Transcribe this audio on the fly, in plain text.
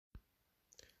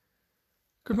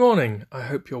Good morning. I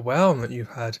hope you're well and that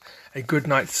you've had a good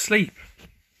night's sleep.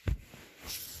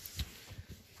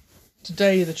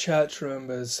 Today the church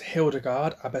remembers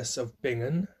Hildegard, Abbess of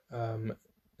Bingen, and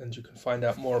you can find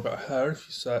out more about her if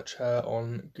you search her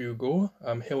on Google.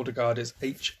 Hildegard is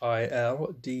Hildegard,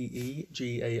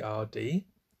 and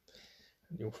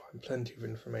you'll find plenty of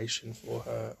information for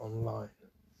her online.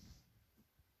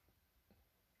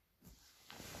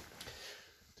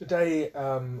 Today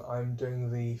I'm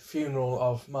doing the funeral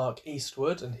of Mark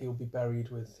Eastwood, and he'll be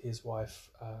buried with his wife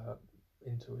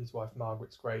into his wife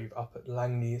Margaret's grave up at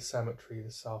Langley Cemetery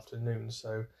this afternoon.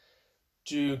 So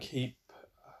do keep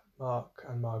Mark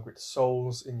and Margaret's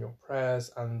souls in your prayers,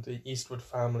 and the Eastwood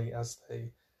family as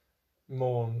they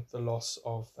mourn the loss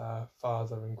of their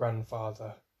father and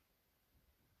grandfather.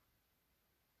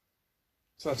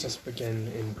 So let's just begin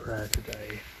in prayer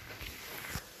today.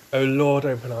 O Lord,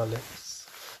 open our lips,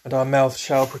 and our mouth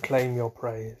shall proclaim your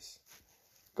praise.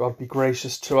 God be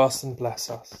gracious to us and bless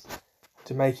us,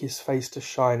 to make his face to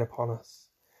shine upon us,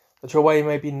 that your way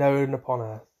may be known upon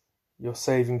earth, your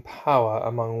saving power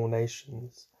among all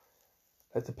nations.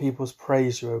 Let the peoples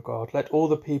praise you, O God, let all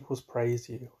the peoples praise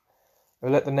you. O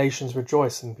let the nations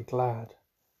rejoice and be glad,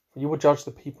 for you will judge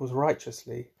the peoples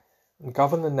righteously, and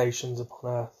govern the nations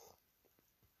upon earth.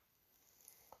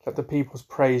 Let the peoples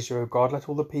praise you, O God, let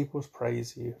all the peoples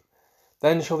praise you.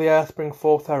 Then shall the earth bring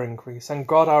forth her increase, and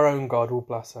God, our own God, will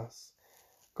bless us.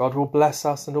 God will bless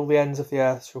us, and all the ends of the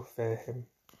earth shall fear him.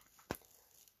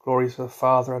 Glory to the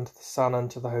Father, and to the Son, and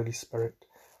to the Holy Spirit,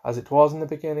 as it was in the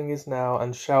beginning, is now,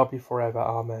 and shall be forever.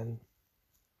 Amen.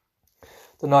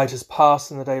 The night has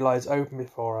passed, and the day lies open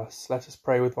before us. Let us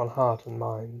pray with one heart and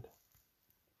mind.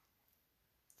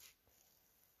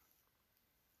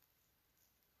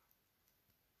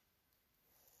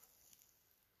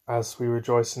 As we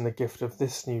rejoice in the gift of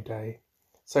this new day,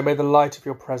 so may the light of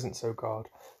your presence, O God,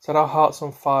 set our hearts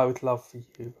on fire with love for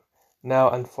you, now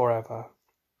and forever.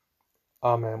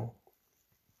 Amen.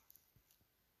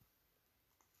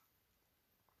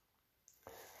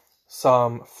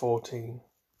 Psalm 14.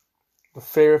 The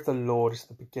fear of the Lord is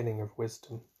the beginning of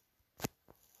wisdom.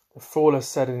 The fool has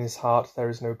said in his heart, there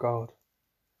is no God.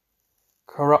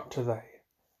 Corrupt are they,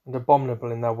 and abominable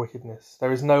in their wickedness.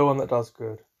 There is no one that does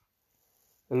good.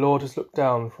 The Lord has looked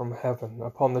down from heaven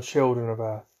upon the children of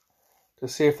earth, to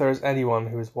see if there is anyone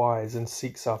who is wise and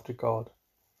seeks after God.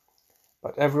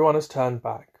 But everyone has turned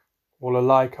back, all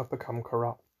alike have become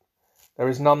corrupt. There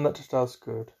is none that does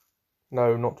good,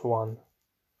 no, not one.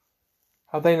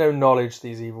 Have they no knowledge,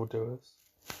 these evildoers,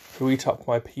 who eat up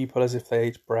my people as if they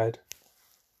ate bread,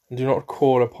 and do not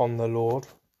call upon the Lord?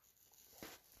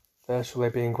 There shall they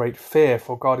be in great fear,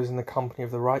 for God is in the company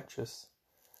of the righteous.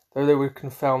 Though they would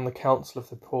confound the counsel of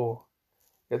the poor,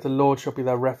 yet the Lord shall be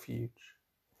their refuge.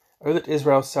 O that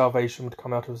Israel's salvation would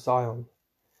come out of Zion.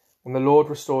 When the Lord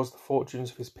restores the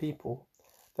fortunes of his people,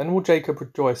 then will Jacob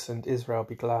rejoice and Israel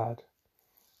be glad.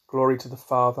 Glory to the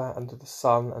Father, and to the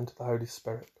Son, and to the Holy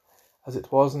Spirit, as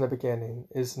it was in the beginning,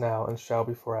 is now, and shall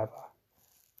be forever.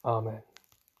 Amen.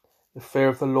 The fear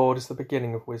of the Lord is the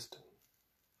beginning of wisdom.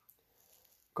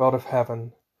 God of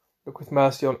heaven, look with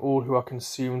mercy on all who are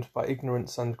consumed by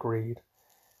ignorance and greed,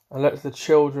 and let the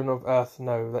children of earth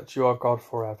know that you are God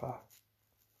forever.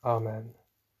 Amen.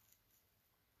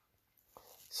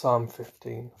 Psalm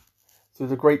 15. Through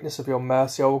the greatness of your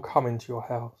mercy I will come into your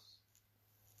house.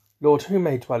 Lord, who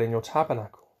may dwell in your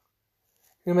tabernacle?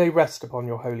 Who may rest upon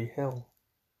your holy hill?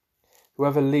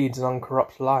 Whoever leads an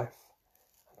uncorrupt life,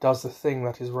 and does the thing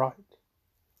that is right,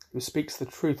 who speaks the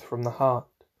truth from the heart,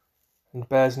 and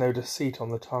bears no deceit on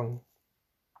the tongue,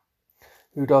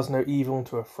 who does no evil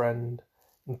to a friend,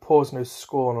 and pours no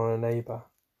scorn on a neighbour,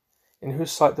 in whose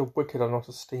sight the wicked are not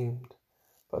esteemed,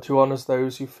 but who honours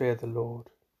those who fear the Lord.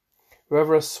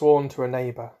 Whoever has sworn to a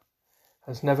neighbour,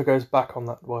 and never goes back on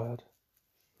that word,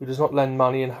 who does not lend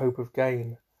money in hope of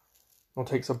gain, nor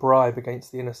takes a bribe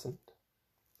against the innocent.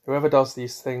 Whoever does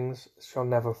these things shall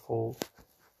never fall.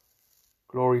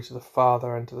 Glory to the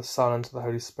Father, and to the Son, and to the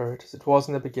Holy Spirit, as it was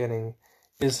in the beginning,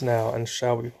 is now, and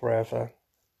shall be forever.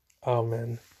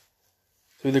 Amen.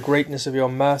 Through the greatness of your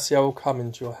mercy I will come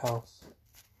into your house.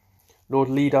 Lord,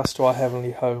 lead us to our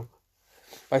heavenly home,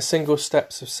 by single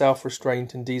steps of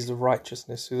self-restraint and deeds of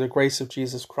righteousness, through the grace of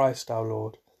Jesus Christ our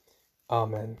Lord.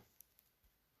 Amen.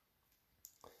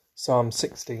 Psalm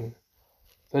 16.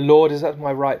 The Lord is at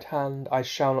my right hand, I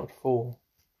shall not fall.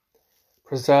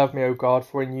 Preserve me, O God,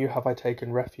 for in you have I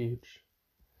taken refuge.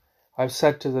 I have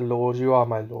said to the Lord, you are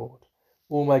my Lord.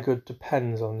 All my good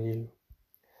depends on you.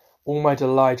 All my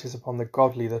delight is upon the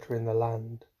godly that are in the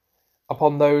land,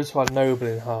 upon those who are noble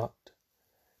in heart.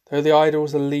 Though the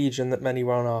idols are legion that many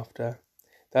run after,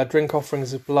 Their drink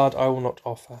offerings of blood I will not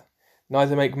offer,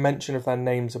 neither make mention of their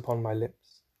names upon my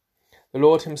lips. The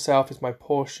Lord himself is my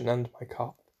portion and my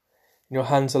cup. In your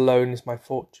hands alone is my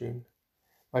fortune.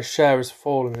 My share has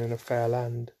fallen in a fair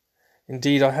land.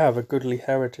 Indeed, I have a goodly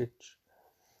heritage.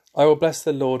 I will bless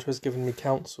the Lord who has given me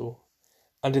counsel,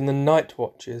 and in the night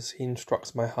watches he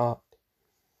instructs my heart.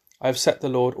 I have set the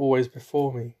Lord always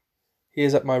before me. He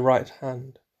is at my right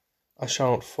hand. I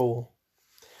shall not fall.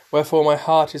 Wherefore my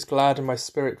heart is glad and my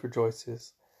spirit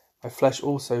rejoices. My flesh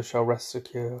also shall rest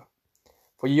secure.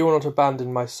 For you will not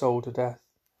abandon my soul to death,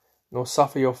 nor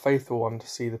suffer your faithful one to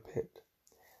see the pit.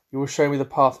 You will show me the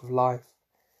path of life.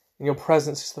 In your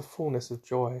presence is the fullness of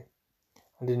joy,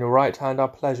 and in your right hand are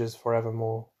pleasures for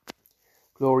evermore.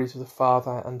 Glory to the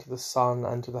Father, and to the Son,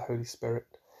 and to the Holy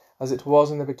Spirit, as it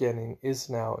was in the beginning, is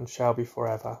now, and shall be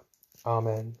forever.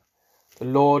 Amen. The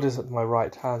Lord is at my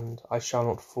right hand, I shall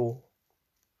not fall.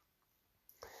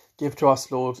 Give to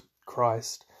us, Lord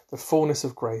Christ, the fullness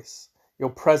of grace, your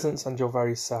presence and your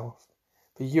very self.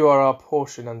 For you are our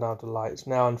portion and our delight,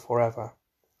 now and forever.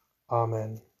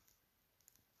 Amen.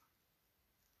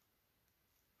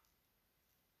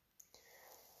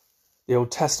 The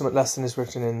Old Testament lesson is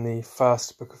written in the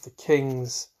first book of the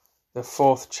Kings, the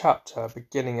 4th chapter,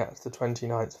 beginning at the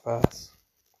 29th verse.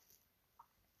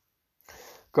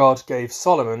 God gave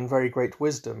Solomon very great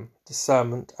wisdom,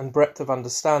 discernment, and breadth of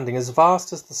understanding, as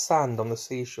vast as the sand on the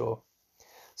seashore,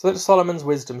 so that Solomon's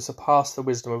wisdom surpassed the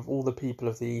wisdom of all the people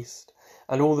of the East,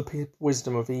 and all the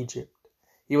wisdom of Egypt.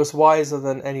 He was wiser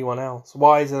than anyone else,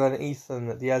 wiser than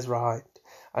Ethan the Ezrahite,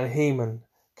 and Heman,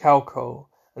 Calcol,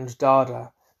 and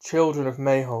Dada, children of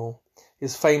Mahol.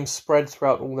 His fame spread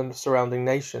throughout all the surrounding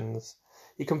nations.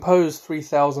 He composed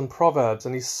 3,000 proverbs,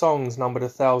 and his songs numbered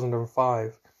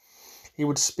 1,005. He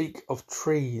would speak of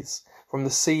trees, from the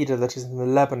cedar that is in the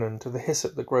Lebanon to the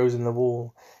hyssop that grows in the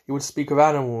wall. He would speak of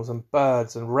animals and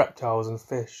birds and reptiles and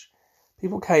fish.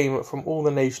 People came from all the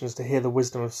nations to hear the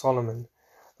wisdom of Solomon.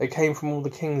 They came from all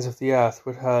the kings of the earth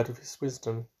who had heard of his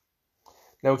wisdom.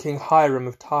 Now King Hiram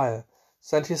of Tyre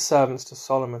sent his servants to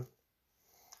Solomon.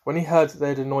 When he heard that they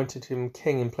had anointed him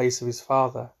king in place of his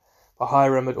father, for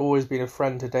Hiram had always been a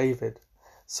friend to David,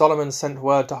 Solomon sent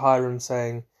word to Hiram,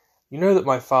 saying, You know that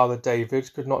my father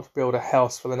David could not build a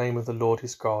house for the name of the Lord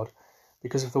his God,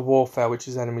 because of the warfare which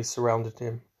his enemies surrounded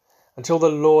him, until the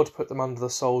Lord put them under the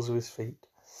soles of his feet.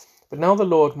 But now the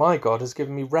Lord my God has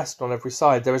given me rest on every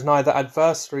side. There is neither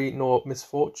adversity nor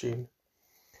misfortune.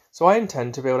 So I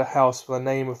intend to build a house for the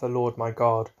name of the Lord my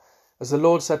God. As the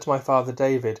Lord said to my father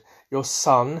David, Your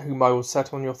son, whom I will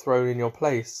set on your throne in your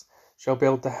place, shall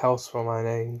build the house for my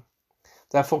name.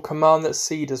 Therefore command that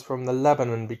cedars from the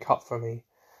Lebanon be cut for me.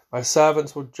 My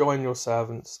servants will join your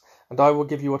servants, and I will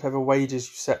give you whatever wages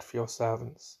you set for your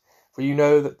servants. For you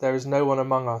know that there is no one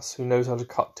among us who knows how to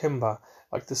cut timber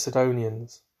like the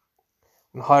Sidonians.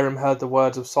 When Hiram heard the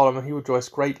words of Solomon, he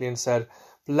rejoiced greatly and said,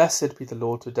 Blessed be the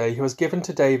Lord today, who has given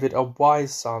to David a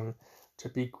wise son to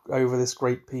be over this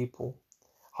great people.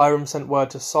 Hiram sent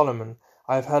word to Solomon,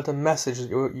 I have heard a message that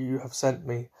you have sent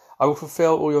me. I will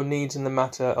fulfill all your needs in the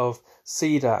matter of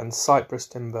cedar and cypress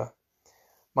timber.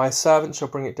 My servant shall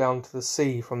bring it down to the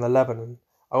sea from the Lebanon.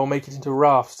 I will make it into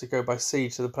rafts to go by sea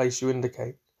to the place you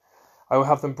indicate. I will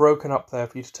have them broken up there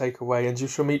for you to take away, and you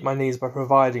shall meet my needs by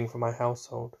providing for my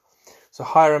household. So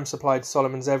Hiram supplied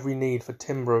Solomon's every need for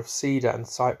timber of cedar and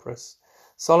cypress.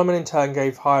 Solomon in turn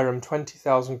gave Hiram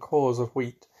 20,000 cors of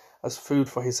wheat as food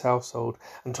for his household,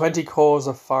 and 20 cors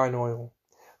of fine oil.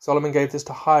 Solomon gave this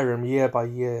to Hiram year by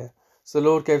year. So the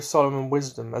Lord gave Solomon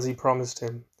wisdom, as he promised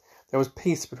him. There was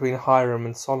peace between Hiram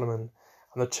and Solomon,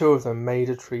 and the two of them made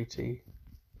a treaty.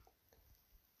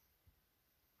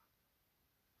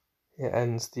 Here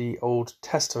ends the Old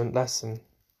Testament lesson.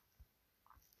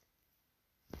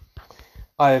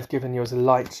 I have given you as a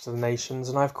light to the nations,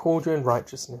 and I have called you in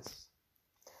righteousness.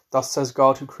 Thus says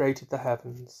God, who created the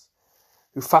heavens,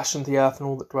 who fashioned the earth and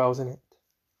all that dwells in it,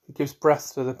 who gives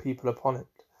breath to the people upon it,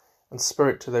 and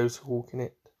spirit to those who walk in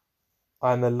it.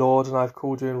 I am the Lord, and I have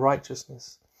called you in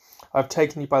righteousness. I have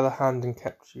taken you by the hand and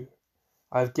kept you.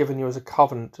 I have given you as a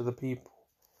covenant to the people,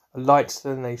 a light to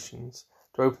the nations,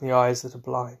 to open the eyes that are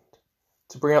blind,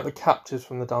 to bring out the captives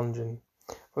from the dungeon,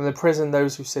 from the prison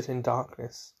those who sit in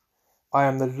darkness. I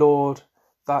am the Lord,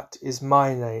 that is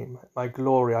my name, my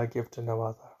glory I give to no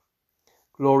other.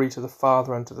 Glory to the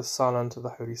Father, and to the Son, and to the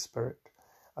Holy Spirit,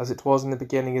 as it was in the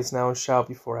beginning, is now, and shall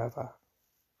be forever.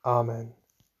 Amen.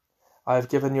 I have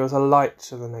given you as a light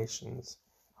to the nations,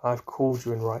 and I have called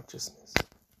you in righteousness.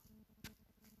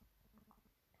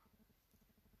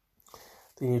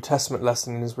 The New Testament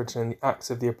lesson is written in the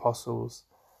Acts of the Apostles,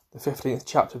 the 15th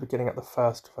chapter, beginning at the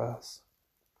 1st verse.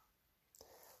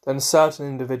 Then certain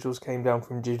individuals came down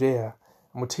from Judea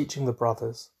and were teaching the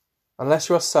brothers, "Unless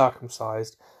you are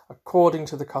circumcised, according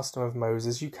to the custom of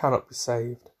Moses, you cannot be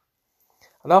saved."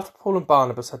 And after Paul and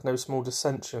Barnabas had no small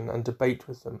dissension and debate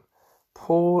with them,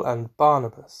 Paul and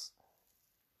Barnabas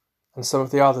and some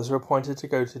of the others were appointed to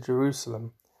go to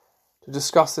Jerusalem to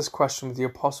discuss this question with the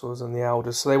apostles and the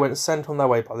elders. So they went sent on their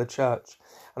way by the church,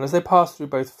 and as they passed through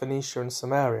both Phoenicia and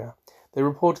Samaria, they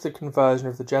reported the conversion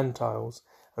of the Gentiles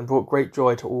and brought great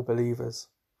joy to all believers.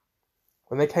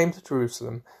 When they came to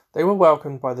Jerusalem, they were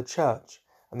welcomed by the church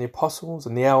and the apostles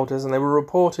and the elders, and they were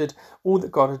reported all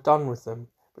that God had done with them.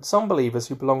 But some believers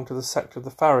who belonged to the sect of the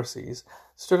Pharisees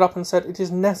stood up and said, "It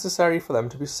is necessary for them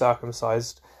to be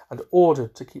circumcised and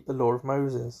ordered to keep the law of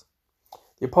Moses."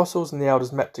 The apostles and the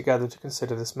elders met together to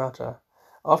consider this matter.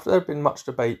 After there had been much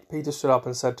debate, Peter stood up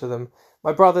and said to them,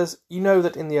 "My brothers, you know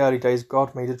that in the early days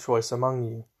God made a choice among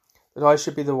you, that I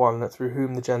should be the one through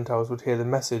whom the Gentiles would hear the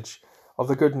message of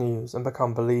the good news and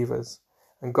become believers.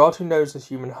 And God, who knows the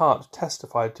human heart,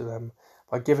 testified to them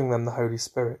by giving them the Holy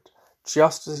Spirit,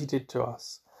 just as he did to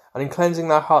us. And in cleansing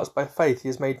their hearts by faith, he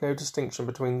has made no distinction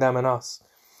between them and us.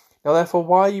 Now therefore,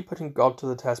 why are you putting God to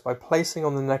the test by placing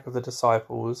on the neck of the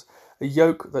disciples a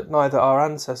yoke that neither our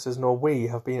ancestors nor we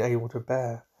have been able to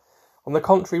bear? On the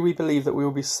contrary, we believe that we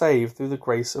will be saved through the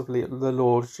grace of the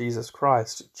Lord Jesus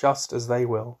Christ, just as they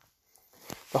will."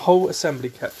 The whole assembly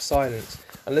kept silence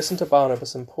and listened to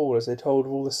Barnabas and Paul as they told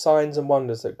of all the signs and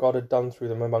wonders that God had done through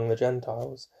them among the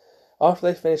Gentiles. After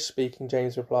they finished speaking,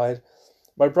 James replied,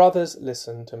 "My brothers,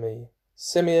 listen to me.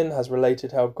 Simeon has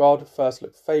related how God first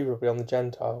looked favourably on the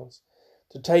Gentiles,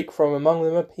 to take from among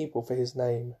them a people for his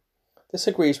name. This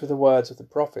agrees with the words of the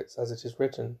prophets, as it is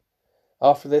written,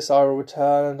 'After this I will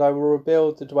return, and I will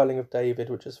rebuild the dwelling of David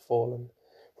which has fallen.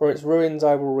 From its ruins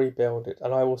I will rebuild it,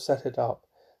 and I will set it up,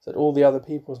 so that all the other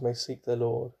peoples may seek the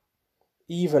Lord,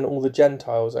 even all the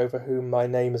Gentiles over whom my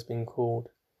name has been called.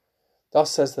 Thus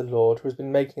says the Lord, who has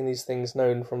been making these things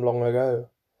known from long ago.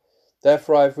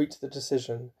 Therefore I have reached the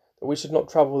decision that we should not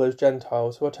trouble those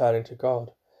Gentiles who are turning to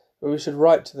God, but we should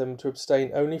write to them to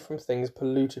abstain only from things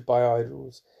polluted by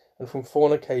idols, and from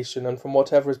fornication, and from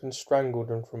whatever has been strangled,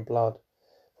 and from blood.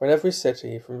 For in every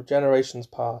city, from generations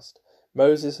past,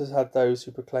 Moses has had those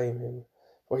who proclaim him,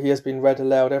 for he has been read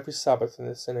aloud every Sabbath in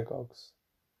the synagogues."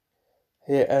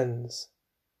 Here ends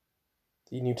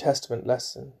the New Testament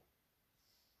lesson.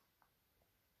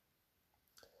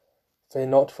 Fear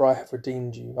not, for I have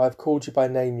redeemed you. I have called you by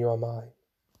name, you are mine.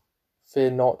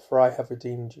 Fear not, for I have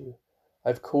redeemed you. I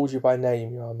have called you by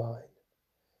name, you are mine.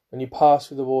 When you pass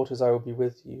through the waters, I will be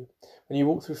with you. When you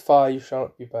walk through fire, you shall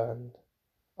not be burned.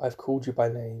 I have called you by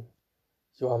name,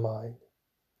 you are mine.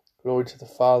 Glory to the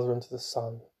Father, and to the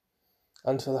Son,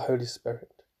 and to the Holy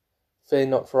Spirit. Fear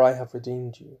not, for I have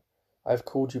redeemed you. I have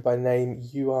called you by name,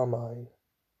 you are mine.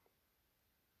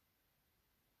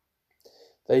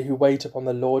 They who wait upon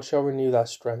the Lord shall renew their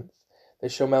strength. They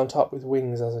shall mount up with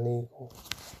wings as an eagle.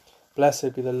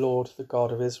 Blessed be the Lord, the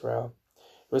God of Israel,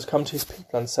 who has come to his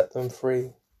people and set them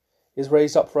free. He has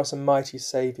raised up for us a mighty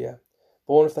Saviour,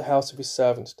 born of the house of his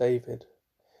servant David.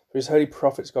 For his holy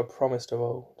prophets God promised of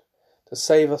old, to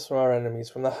save us from our enemies,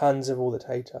 from the hands of all that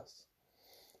hate us,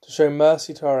 to show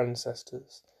mercy to our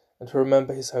ancestors, and to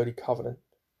remember his holy covenant.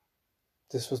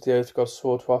 This was the oath God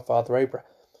swore to our father Abraham,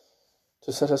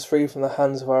 to set us free from the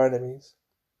hands of our enemies,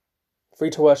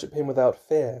 free to worship him without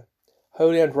fear,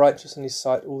 holy and righteous in his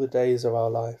sight all the days of our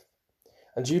life.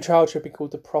 And you, child, shall be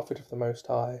called the prophet of the Most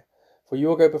High, for you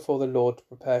will go before the Lord to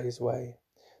prepare his way,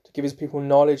 to give his people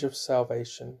knowledge of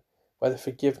salvation, by the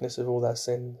forgiveness of all their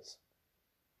sins.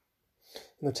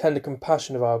 In the tender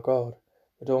compassion of our God,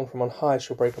 the dawn from on high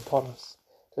shall break upon us,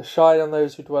 to shine on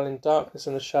those who dwell in darkness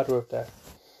and the shadow of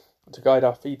death, and to guide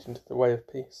our feet into the way of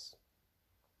peace.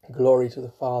 Glory to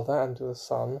the Father, and to the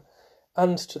Son,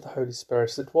 and to the Holy Spirit,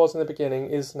 as it was in the beginning,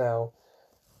 is now,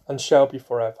 and shall be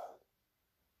forever.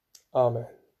 Amen.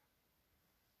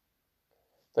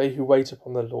 They who wait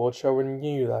upon the Lord shall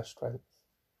renew their strength.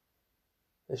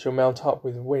 They shall mount up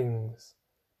with wings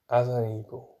as an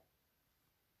eagle.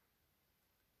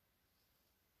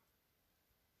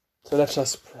 So let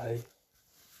us pray.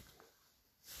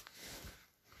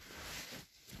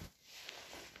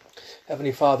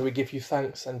 Heavenly Father, we give you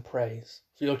thanks and praise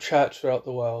for your church throughout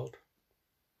the world,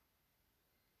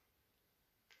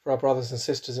 for our brothers and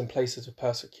sisters in places of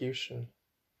persecution,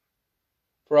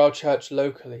 for our church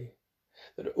locally,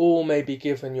 that all may be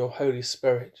given your Holy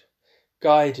Spirit,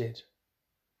 guided,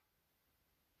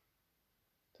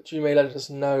 that you may let us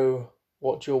know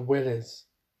what your will is,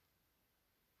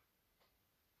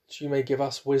 that you may give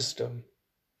us wisdom.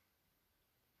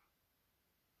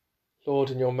 Lord,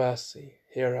 in your mercy,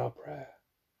 hear our prayer.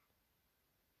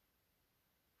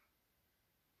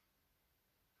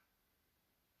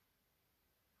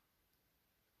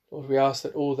 Lord, we ask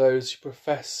that all those who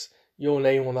profess your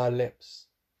name on our lips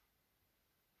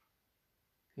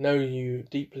know you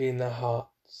deeply in their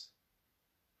hearts.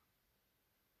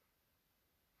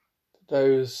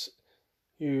 Those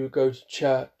who go to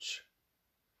church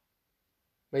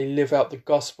may live out the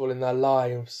gospel in their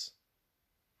lives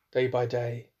day by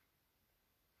day.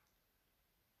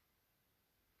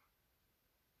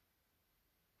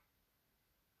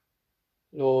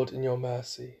 Lord, in your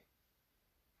mercy,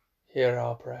 hear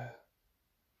our prayer.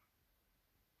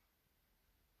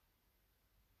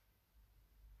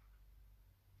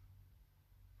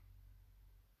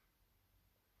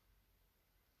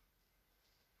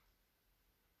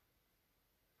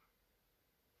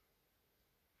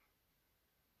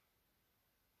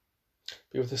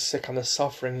 Be with the sick and the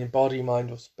suffering in body,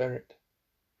 mind or spirit,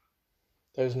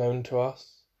 those known to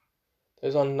us,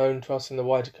 those unknown to us in the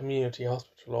wider community,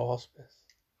 hospital or hospice.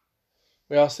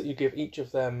 We ask that you give each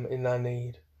of them in their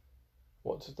need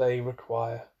what they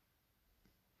require,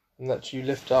 and that you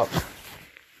lift up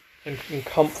and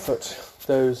comfort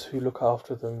those who look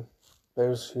after them,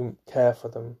 those who care for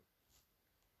them,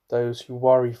 those who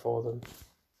worry for them.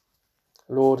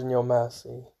 Lord, in your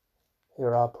mercy,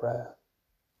 hear our prayer.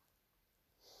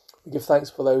 We give thanks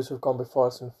for those who have gone before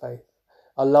us in faith,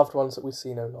 our loved ones that we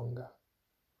see no longer.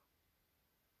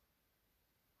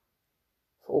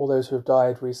 For all those who have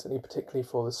died recently, particularly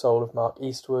for the soul of Mark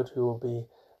Eastwood, who will be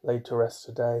laid to rest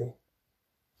today.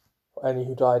 For any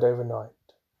who died overnight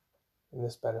in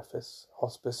this benefice,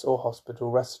 hospice or hospital,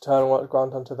 rest eternal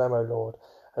grant unto them, O Lord,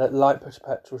 and let light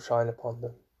perpetual shine upon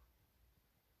them.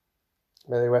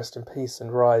 May they rest in peace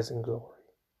and rise in glory.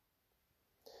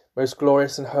 Most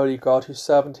glorious and holy God, whose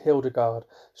servant Hildegard,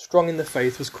 strong in the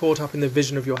faith, was caught up in the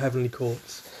vision of your heavenly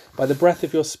courts, by the breath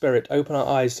of your Spirit open our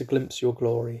eyes to glimpse your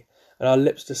glory, and our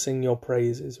lips to sing your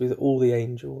praises with all the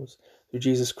angels, through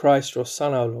Jesus Christ, your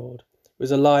Son, our Lord, who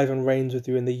is alive and reigns with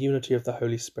you in the unity of the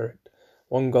Holy Spirit,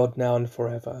 one God, now and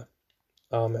forever.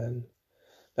 Amen.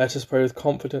 Let us pray with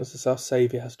confidence as our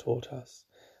Saviour has taught us.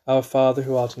 Our Father,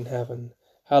 who art in heaven,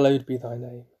 hallowed be thy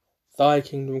name. Thy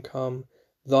kingdom come,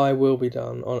 thy will be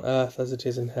done, on earth as it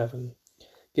is in heaven.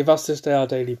 Give us this day our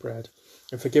daily bread,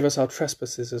 and forgive us our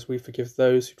trespasses as we forgive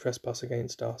those who trespass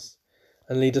against us.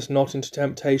 And lead us not into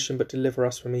temptation, but deliver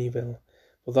us from evil.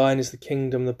 For thine is the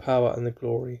kingdom, the power, and the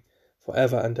glory, for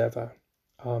ever and ever.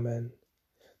 Amen.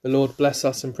 The Lord bless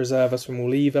us and preserve us from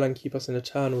all evil, and keep us in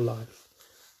eternal life.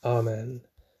 Amen.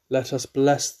 Let us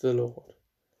bless the Lord.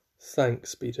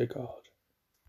 Thanks be to God.